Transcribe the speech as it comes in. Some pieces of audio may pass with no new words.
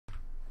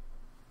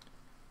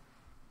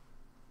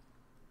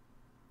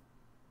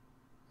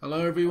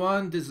Hello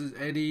everyone, this is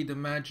Eddie the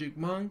Magic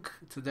Monk.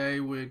 Today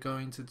we're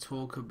going to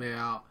talk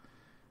about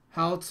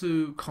how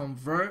to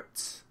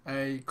convert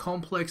a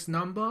complex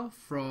number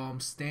from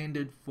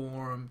standard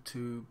form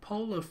to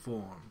polar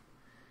form.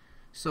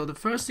 So the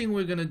first thing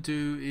we're going to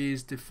do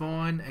is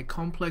define a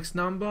complex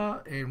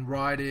number and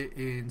write it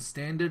in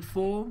standard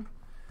form.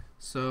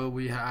 So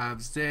we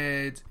have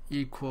z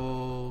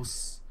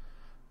equals,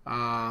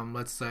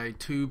 let's say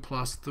 2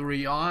 plus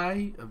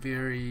 3i, a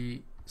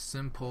very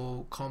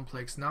simple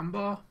complex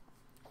number.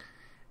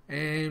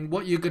 And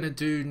what you're going to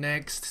do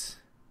next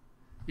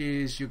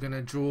is you're going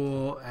to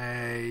draw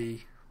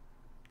a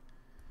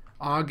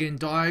argand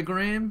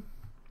diagram,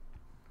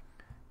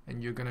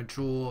 and you're going to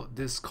draw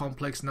this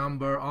complex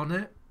number on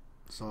it.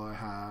 So I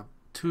have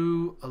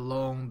 2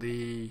 along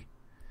the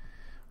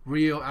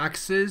real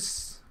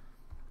axis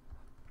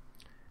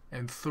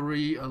and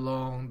 3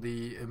 along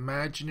the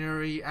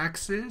imaginary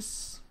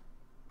axis,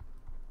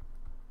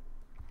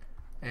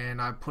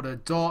 and I put a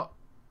dot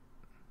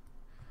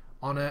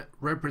on it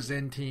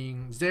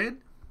representing z.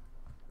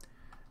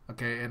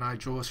 Okay, and I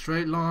draw a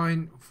straight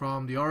line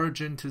from the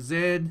origin to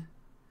z.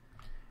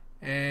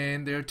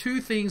 And there are 2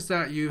 things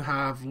that you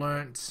have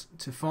learnt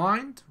to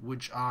find,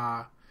 which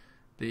are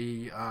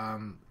the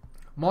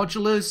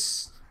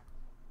modulus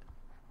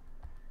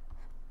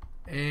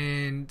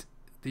and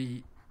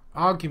the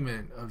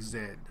argument of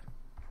z.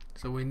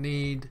 So we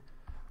need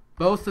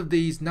both of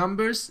these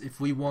numbers if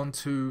we want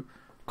to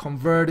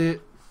convert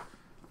it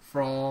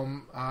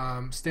from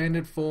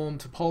standard form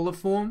to polar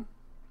form.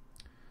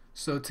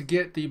 So to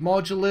get the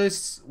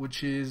modulus,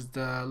 which is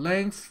the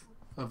length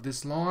of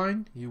this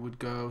line, you would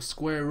go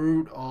square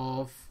root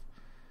of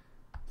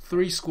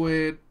 3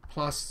 squared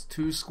plus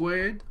 2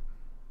 squared.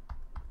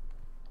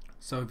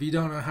 So if you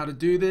don't know how to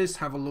do this,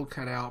 have a look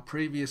at our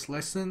previous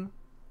lesson.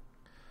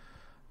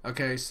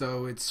 Okay,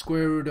 so it's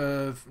square root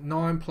of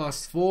 9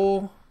 plus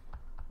 4,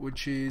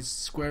 which is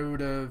square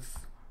root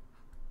of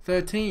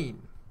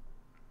 13.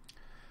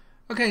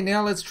 Okay,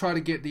 now let's try to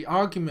get the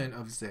argument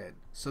of z.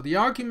 So the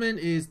argument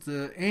is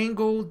the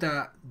angle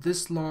that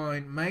this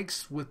line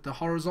makes with the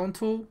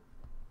horizontal,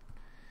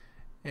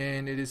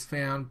 and it is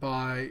found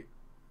by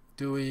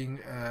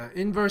doing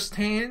inverse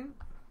tan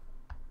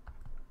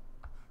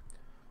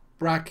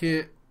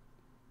bracket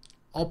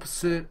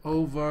opposite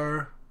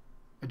over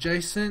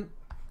adjacent.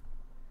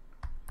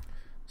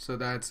 So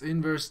that's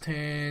inverse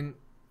tan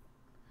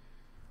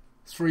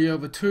 3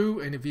 over 2,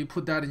 and if you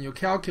put that in your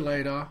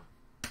calculator,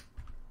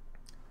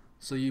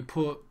 so you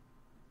put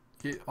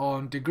it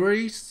on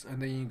degrees,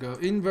 and then you go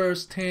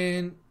inverse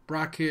tan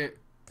bracket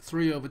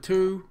 3 over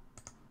 2,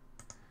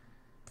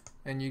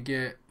 and you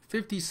get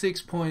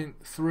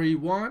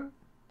 56.31.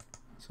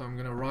 So I'm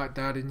going to write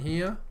that in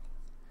here.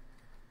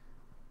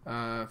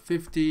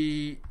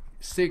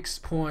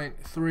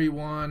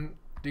 56.31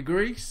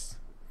 degrees,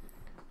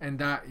 and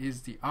that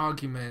is the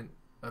argument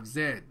of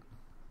z.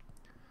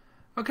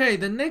 Okay,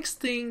 the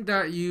next thing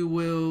that you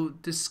will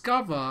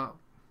discover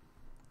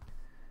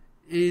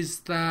is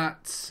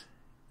that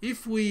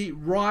if we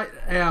write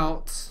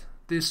out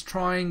this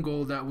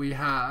triangle that we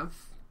have,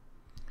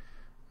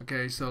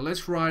 okay, so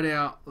let's draw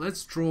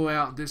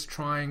out this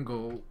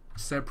triangle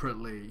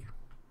separately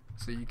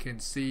so you can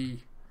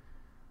see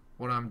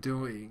what I'm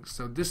doing.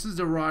 So this is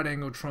the right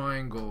angle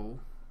triangle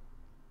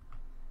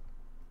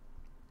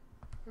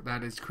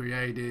that is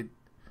created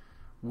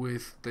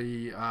with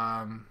the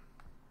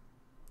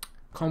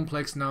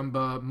complex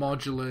number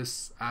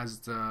modulus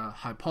as the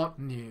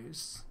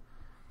hypotenuse.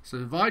 So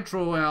if I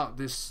draw out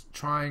this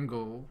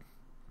triangle,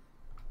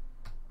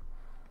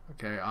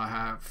 okay, I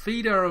have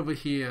theta over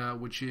here,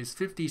 which is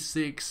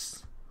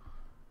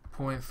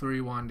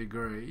 56.31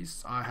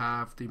 degrees. I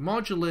have the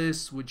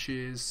modulus, which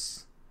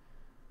is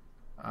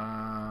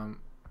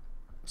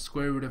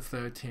square root of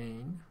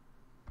 13.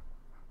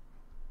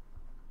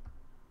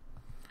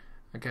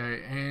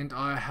 Okay, and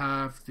I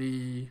have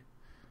the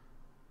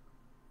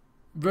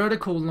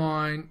vertical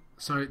line.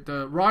 So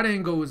the right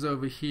angle is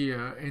over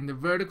here, and the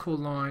vertical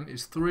line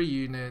is 3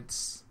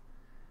 units,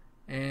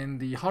 and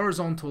the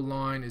horizontal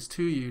line is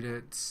 2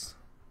 units.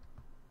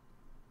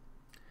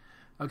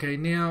 Okay,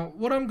 now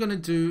what I'm going to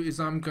do is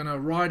I'm going to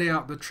write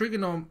out the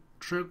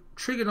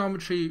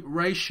trigonometry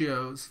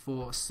ratios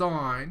for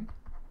sine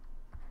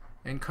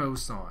and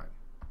cosine.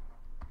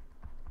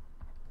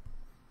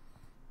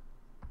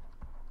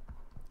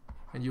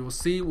 And you will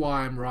see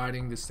why I'm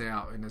writing this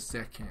out in a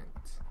second.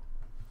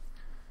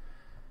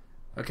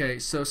 Okay,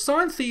 so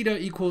sine theta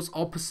equals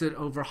opposite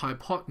over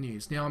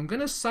hypotenuse. Now I'm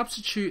going to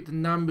substitute the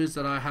numbers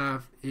that I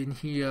have in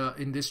here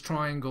in this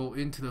triangle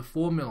into the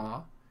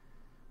formula.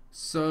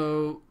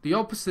 So the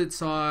opposite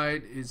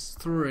side is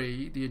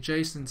 3, the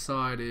adjacent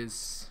side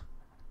is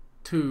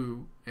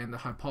 2, and the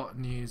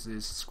hypotenuse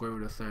is square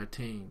root of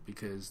 13,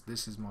 because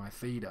this is my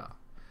theta.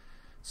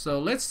 So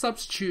let's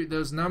substitute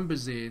those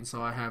numbers in.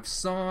 So I have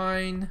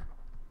sine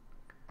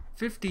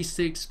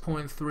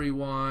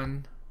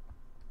 56.31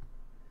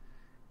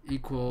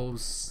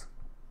 equals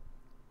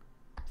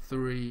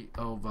 3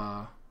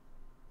 over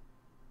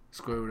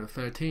square root of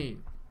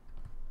 13.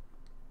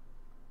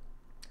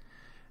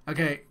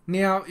 Okay,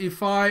 now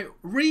if I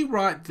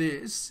rewrite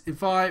this,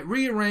 if I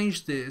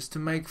rearrange this to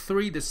make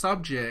 3 the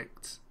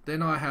subject,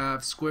 then I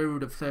have square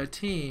root of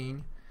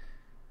 13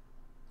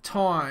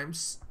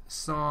 times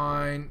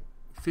sine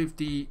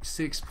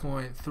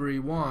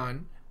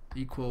 56.31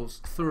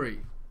 equals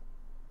 3.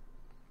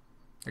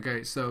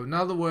 Okay, so in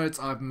other words,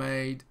 I've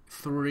made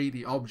 3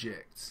 the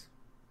object.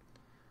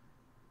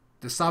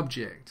 The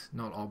subject,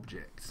 not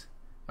object.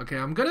 Okay,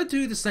 I'm going to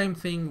do the same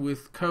thing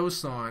with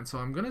cosine. So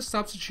I'm going to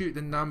substitute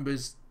the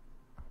numbers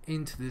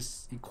into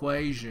this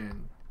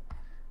equation.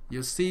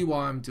 You'll see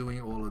why I'm doing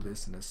all of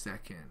this in a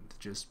second.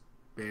 Just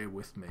bear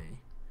with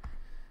me.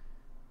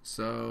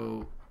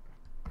 So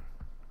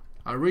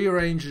I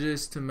rearrange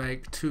this to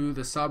make 2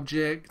 the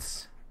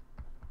subject.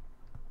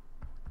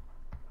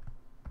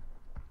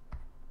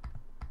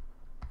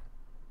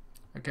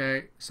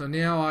 Okay, so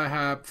now I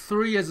have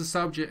 3 as a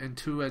subject and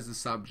 2 as a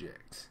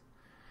subject.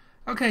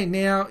 Okay,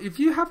 now if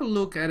you have a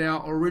look at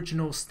our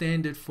original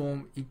standard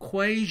form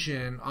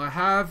equation, I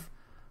have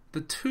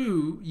the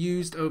 2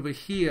 used over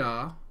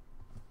here,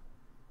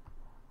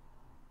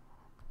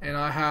 and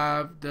I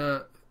have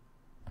the,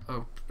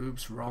 oh,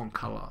 oops, wrong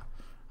color.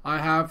 I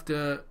have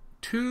the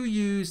 2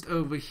 used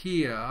over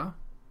here,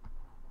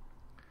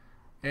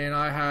 and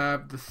I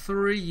have the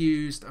 3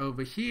 used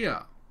over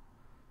here.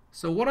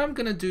 So what I'm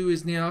going to do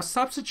is now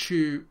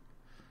substitute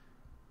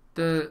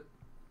the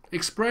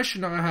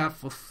expression I have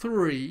for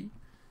 3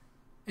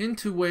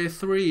 into where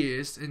 3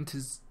 is, into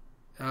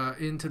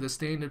the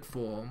standard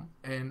form,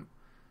 and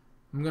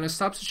I'm going to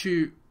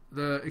substitute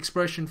the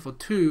expression for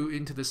 2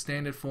 into the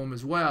standard form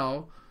as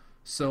well.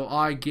 So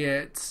I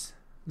get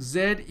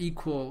z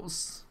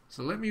equals,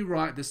 so let me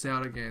write this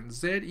out again,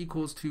 z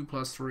equals 2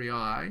 plus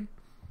 3i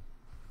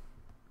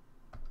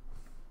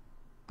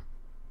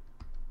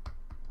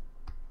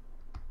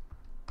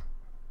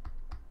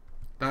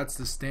that's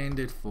the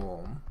standard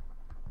form.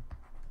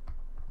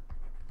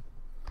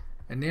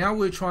 And now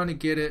we're trying to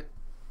get it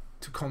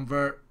to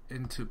convert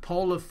into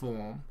polar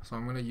form. So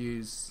I'm going to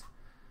use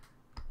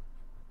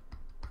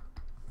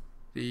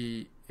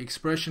the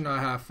expression I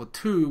have for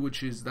 2,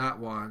 which is that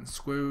one,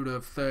 square root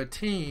of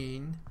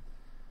 13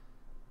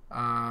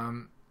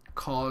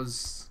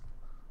 cos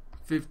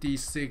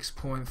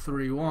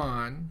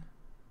 56.31,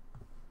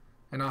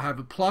 and I have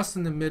a plus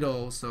in the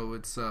middle, so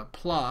it's a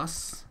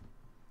plus,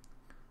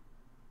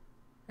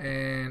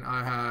 and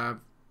I have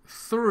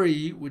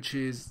 3, which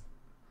is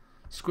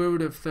square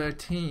root of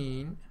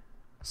 13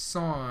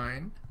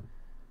 sine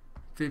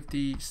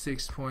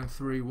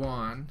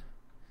 56.31,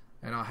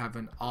 and I have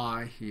an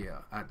I here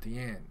at the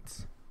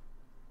end.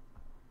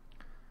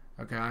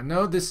 Okay, I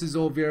know this is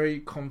all very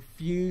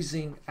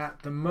confusing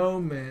at the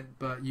moment,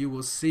 but you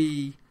will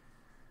see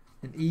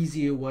an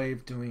easier way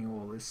of doing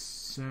all this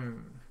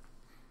soon.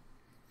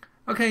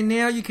 Okay,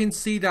 now you can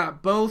see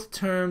that both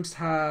terms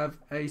have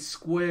a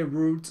square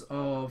root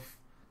of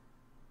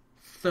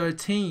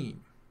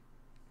 13.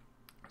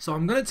 So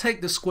I'm going to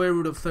take the square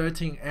root of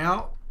 13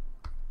 out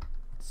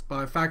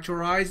by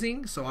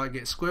factorizing. So I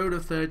get square root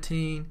of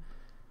 13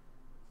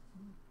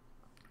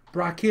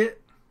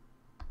 bracket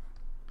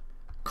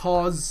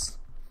cos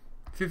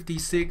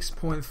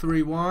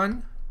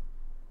 56.31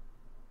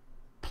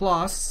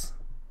 plus,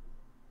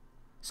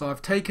 so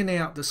I've taken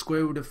out the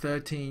square root of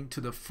 13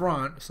 to the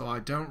front, so I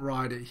don't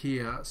write it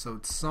here, so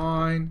it's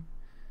sine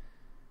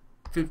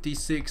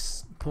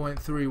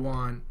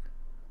 56.31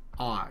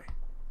 I.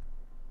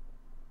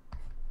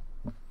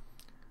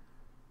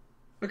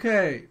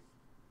 Okay,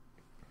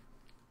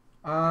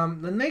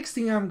 the next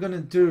thing I'm going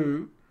to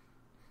do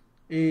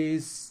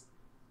is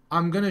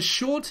I'm going to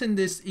shorten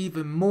this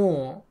even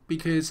more,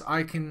 because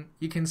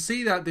you can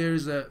see that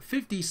there's a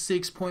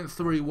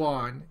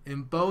 56.31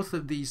 in both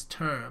of these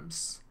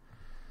terms.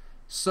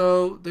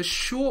 So the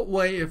short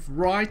way of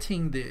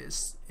writing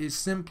this is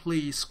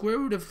simply square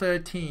root of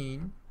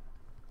 13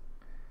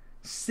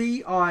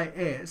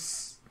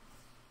 CIS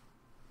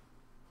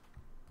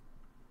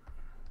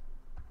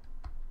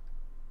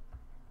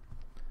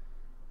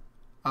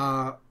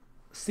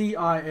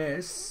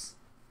CIS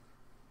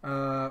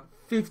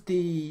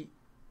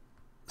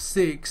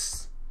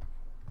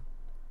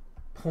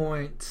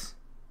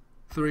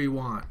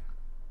 56.31.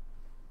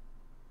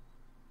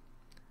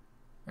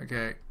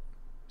 Okay,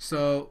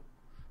 so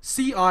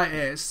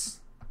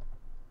CIS,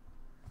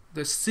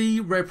 the C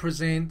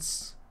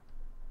represents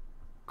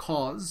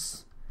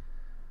cos,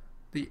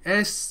 the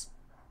S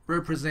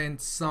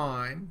represents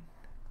sine,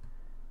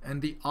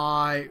 and the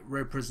I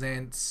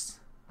represents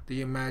the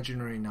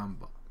imaginary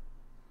number.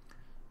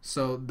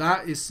 So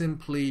that is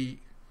simply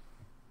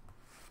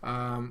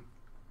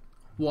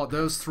what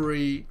those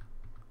 3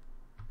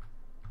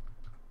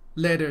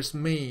 letters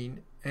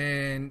mean,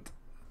 and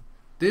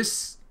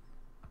this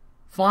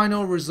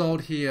final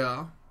result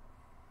here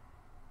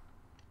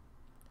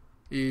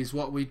is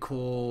what we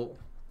call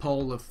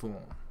polar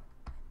form.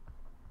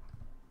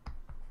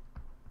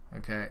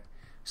 Okay,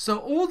 so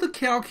all the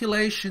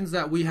calculations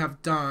that we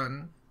have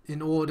done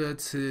in order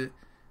to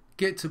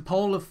get to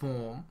polar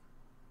form,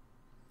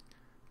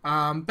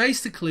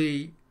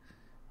 basically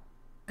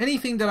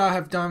anything that I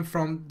have done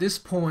from this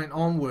point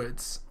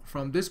onwards,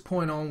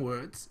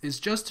 is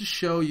just to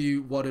show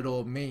you what it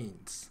all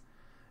means.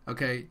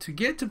 Okay, to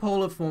get to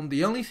polar form,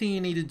 the only thing you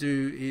need to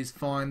do is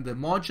find the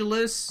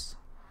modulus,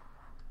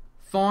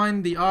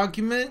 find the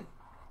argument,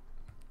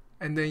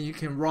 and then you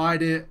can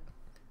write it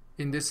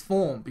in this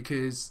form,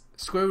 because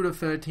square root of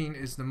 13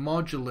 is the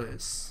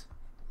modulus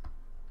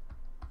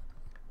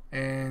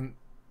and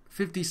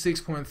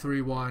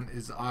 56.31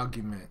 is the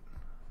argument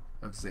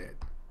of z.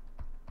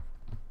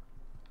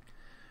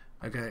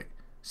 Okay,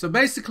 so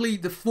basically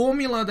the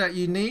formula that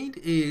you need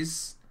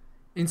is,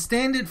 in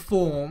standard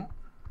form,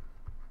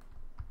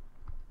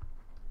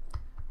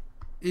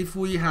 if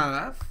we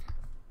have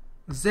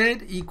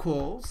z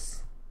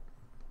equals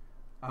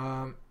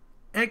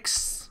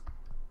x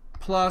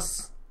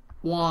plus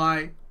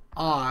y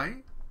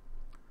I,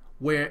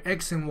 where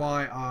x and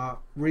y are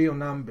real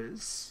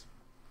numbers,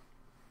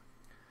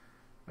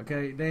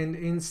 okay, then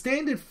in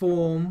standard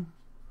form,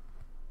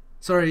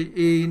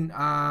 in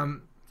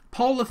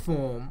polar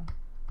form,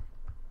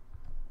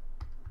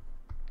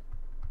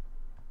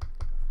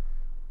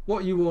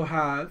 what you will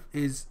have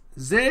is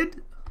z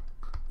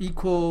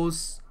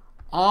equals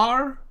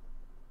r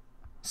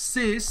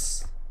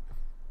cis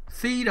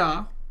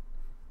theta,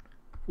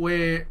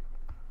 where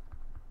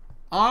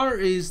r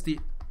is the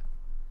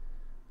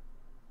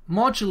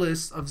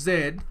modulus of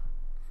z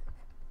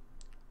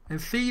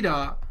and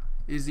theta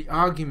is the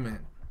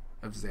argument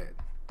of z.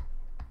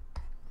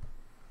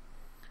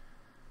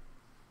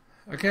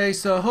 Okay,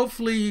 so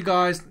hopefully you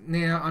guys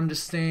now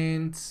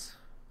understand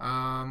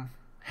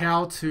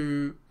how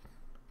to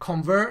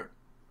convert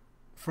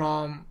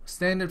from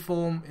standard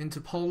form into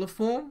polar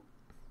form.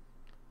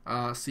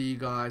 See you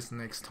guys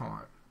next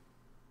time.